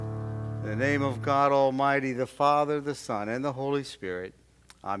In the name of God Almighty, the Father, the Son, and the Holy Spirit.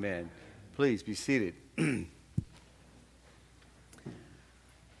 Amen. Please be seated.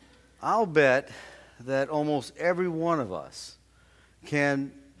 I'll bet that almost every one of us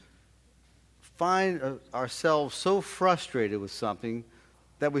can find ourselves so frustrated with something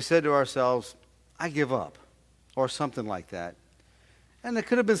that we said to ourselves, I give up, or something like that. And it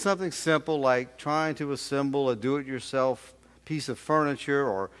could have been something simple like trying to assemble a do-it-yourself piece of furniture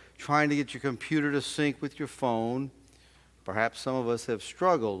or trying to get your computer to sync with your phone. Perhaps some of us have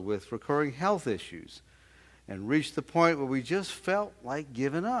struggled with recurring health issues and reached the point where we just felt like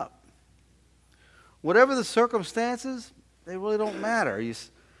giving up. Whatever the circumstances, they really don't matter.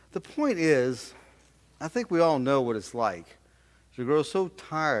 The point is, I think we all know what it's like to grow so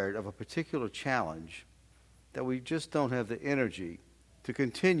tired of a particular challenge that we just don't have the energy to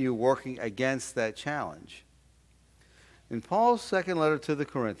continue working against that challenge. In Paul's second letter to the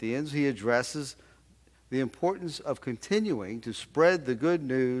Corinthians, he addresses the importance of continuing to spread the good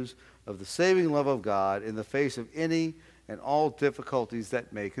news of the saving love of God in the face of any and all difficulties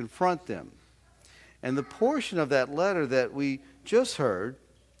that may confront them. And the portion of that letter that we just heard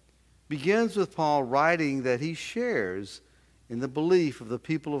begins with Paul writing that he shares in the belief of the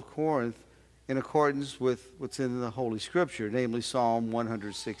people of Corinth in accordance with what's in the Holy Scripture, namely Psalm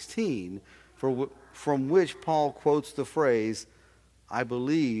 116, from which Paul quotes the phrase, I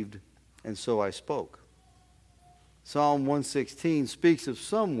believed and so I spoke. Psalm 116 speaks of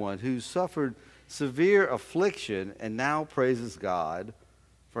someone who suffered severe affliction and now praises God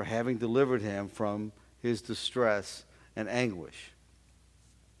for having delivered him from his distress and anguish.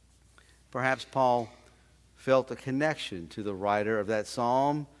 Perhaps Paul felt a connection to the writer of that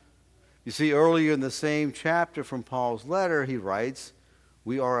psalm. You see, earlier in the same chapter from Paul's letter, he writes,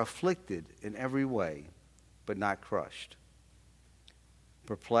 we are afflicted in every way, but not crushed.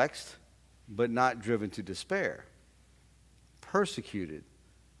 Perplexed, but not driven to despair. Persecuted,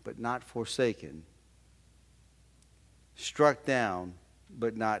 but not forsaken. Struck down,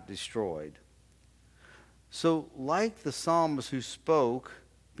 but not destroyed. So, like the psalmist who spoke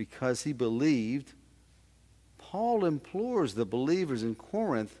because he believed, Paul implores the believers in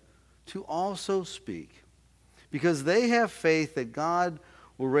Corinth to also speak, because they have faith that God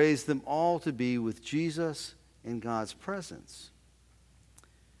will raise them all to be with Jesus in God's presence.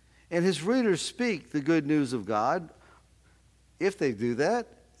 And his readers speak the good news of God. If they do that,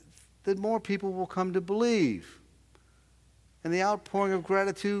 then more people will come to believe. And the outpouring of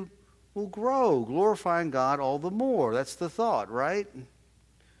gratitude will grow, glorifying God all the more. That's the thought, right?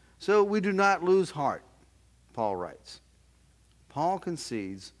 So we do not lose heart, Paul writes. Paul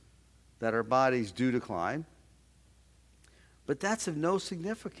concedes that our bodies do decline, but that's of no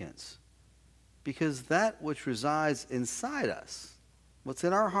significance, because that which resides inside us, what's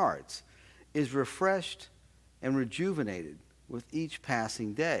in our hearts, is refreshed and rejuvenated with each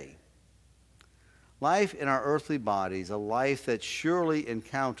passing day. Life in our earthly bodies, a life that surely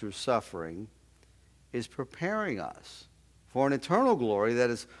encounters suffering, is preparing us for an eternal glory that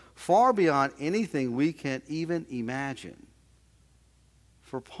is far beyond anything we can even imagine.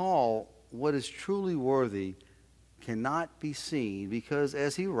 For Paul, what is truly worthy cannot be seen because,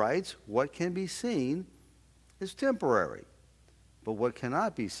 as he writes, what can be seen is temporary, but what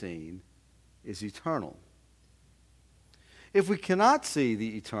cannot be seen is eternal. If we cannot see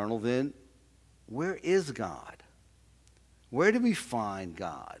the eternal, then where is God? Where do we find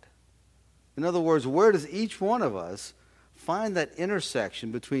God? In other words, where does each one of us find that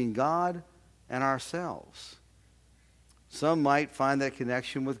intersection between God and ourselves? Some might find that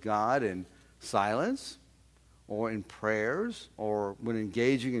connection with God in silence, or in prayers, or when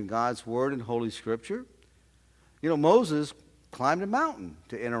engaging in God's Word and Holy Scripture. You know, Moses climbed a mountain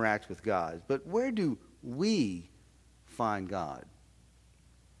to interact with God. But where do we find God?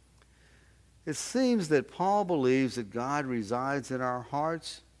 It seems that Paul believes that God resides in our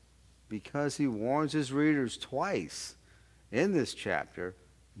hearts because he warns his readers twice in this chapter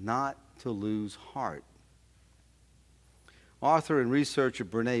not to lose heart. Author and researcher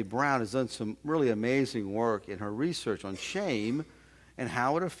Brene Brown has done some really amazing work in her research on shame and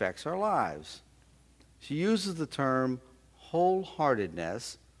how it affects our lives. She uses the term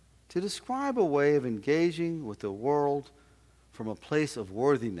wholeheartedness to describe a way of engaging with the world from a place of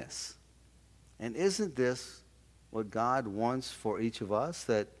worthiness. And isn't this what God wants for each of us,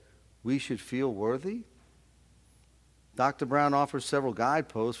 that we should feel worthy? Dr. Brown offers several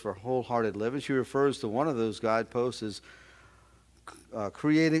guideposts for wholehearted living. She refers to one of those guideposts as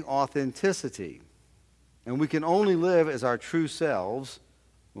creating authenticity. And we can only live as our true selves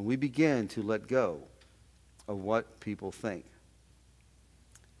when we begin to let go of what people think.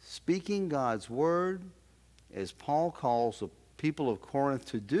 speaking God's word, as Paul calls the people of Corinth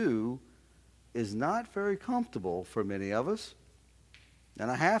to do, is not very comfortable for many of us.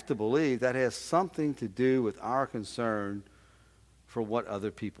 And I have to believe that has something to do with our concern for what other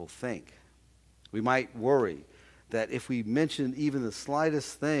people think. We might worry that if we mention even the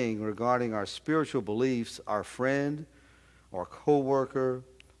slightest thing regarding our spiritual beliefs, our friend or coworker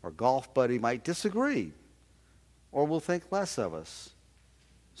or golf buddy might disagree or will think less of us.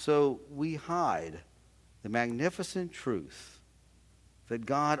 So we hide the magnificent truth that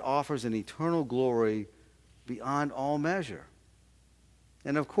God offers an eternal glory beyond all measure.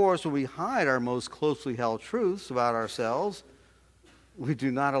 And of course, when we hide our most closely held truths about ourselves, we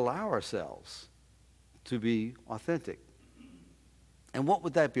do not allow ourselves to be authentic. And what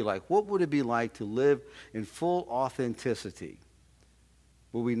would that be like? What would it be like to live in full authenticity?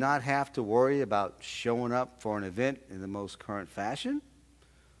 Will we not have to worry about showing up for an event in the most current fashion?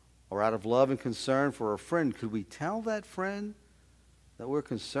 Or out of love and concern for a friend, could we tell that friend that we're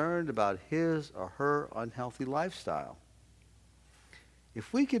concerned about his or her unhealthy lifestyle?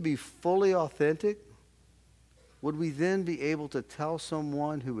 If we could be fully authentic, would we then be able to tell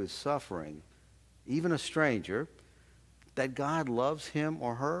someone who is suffering, even a stranger, that God loves him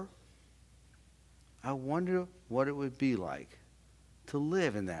or her? I wonder what it would be like to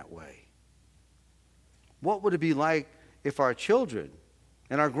live in that way. What would it be like if our children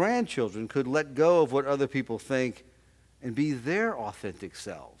and our grandchildren could let go of what other people think and be their authentic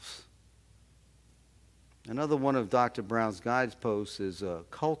selves? Another one of Dr. Brown's guideposts is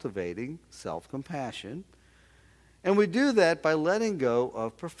cultivating self-compassion. And we do that by letting go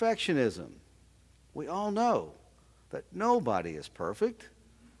of perfectionism. We all know that nobody is perfect,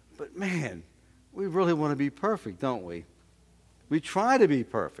 but man, we really want to be perfect, don't we? We try to be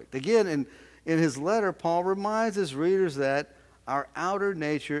perfect. Again, in his letter, Paul reminds his readers that our outer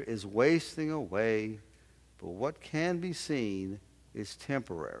nature is wasting away, but what can be seen is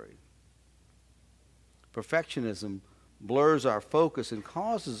temporary. Perfectionism blurs our focus and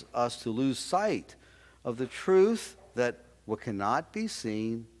causes us to lose sight of the truth that what cannot be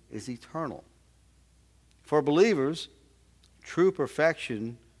seen is eternal. For believers, true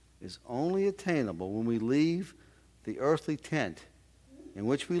perfection is only attainable when we leave the earthly tent in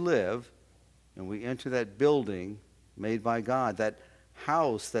which we live and we enter that building made by God, that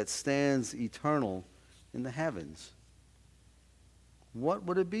house that stands eternal in the heavens. What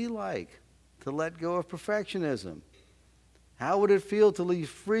would it be like to let go of perfectionism? How would it feel to live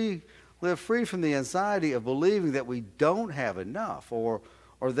free from the anxiety of believing that we don't have enough or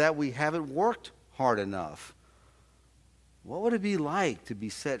that we haven't worked hard enough? What would it be like to be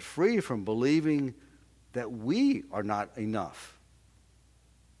set free from believing that we are not enough?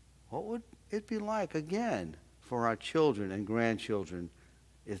 What would it be like, again, for our children and grandchildren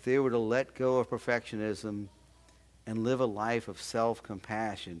if they were to let go of perfectionism and live a life of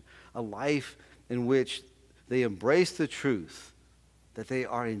self-compassion, a life in which they embrace the truth that they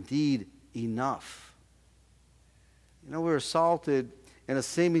are indeed enough? You know, we're assaulted in a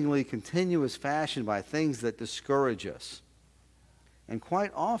seemingly continuous fashion by things that discourage us. And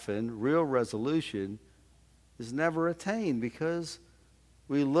quite often, real resolution is never attained because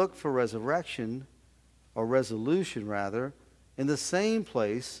we look for resurrection, or resolution rather, in the same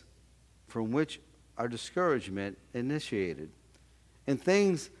place from which our discouragement initiated, in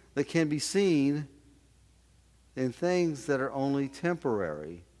things that can be seen, in things that are only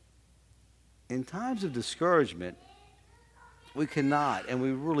temporary. In times of discouragement, we cannot and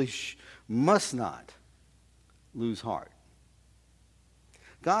we really must not lose heart.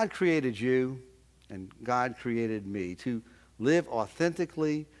 God created you and God created me to live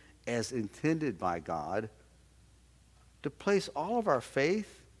authentically as intended by God, to place all of our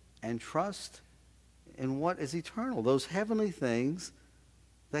faith and trust in what is eternal, those heavenly things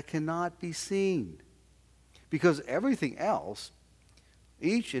that cannot be seen. Because everything else,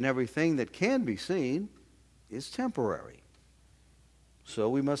 each and everything that can be seen, is temporary. So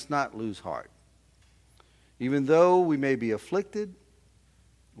we must not lose heart. Even though we may be afflicted,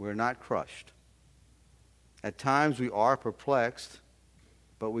 we're not crushed. At times we are perplexed,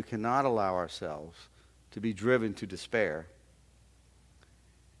 but we cannot allow ourselves to be driven to despair.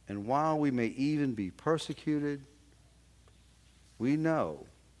 And while we may even be persecuted, we know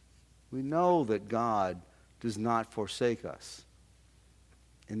that God does not forsake us.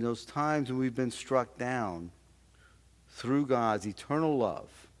 In those times when we've been struck down, through God's eternal love,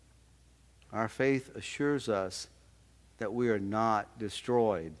 our faith assures us that we are not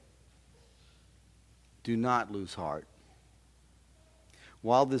destroyed. Do not lose heart.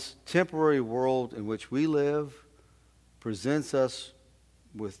 While this temporary world in which we live presents us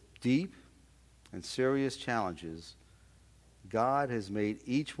with deep and serious challenges, God has made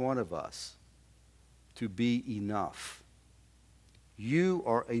each one of us to be enough. You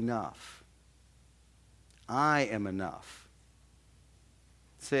are enough. I am enough.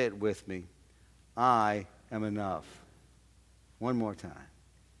 Say it with me. I am enough. One more time.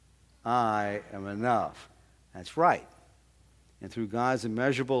 I am enough. That's right. And through God's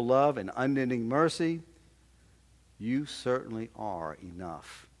immeasurable love and unending mercy, you certainly are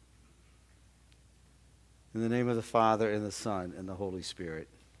enough. In the name of the Father, and the Son, and the Holy Spirit.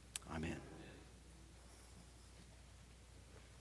 Amen.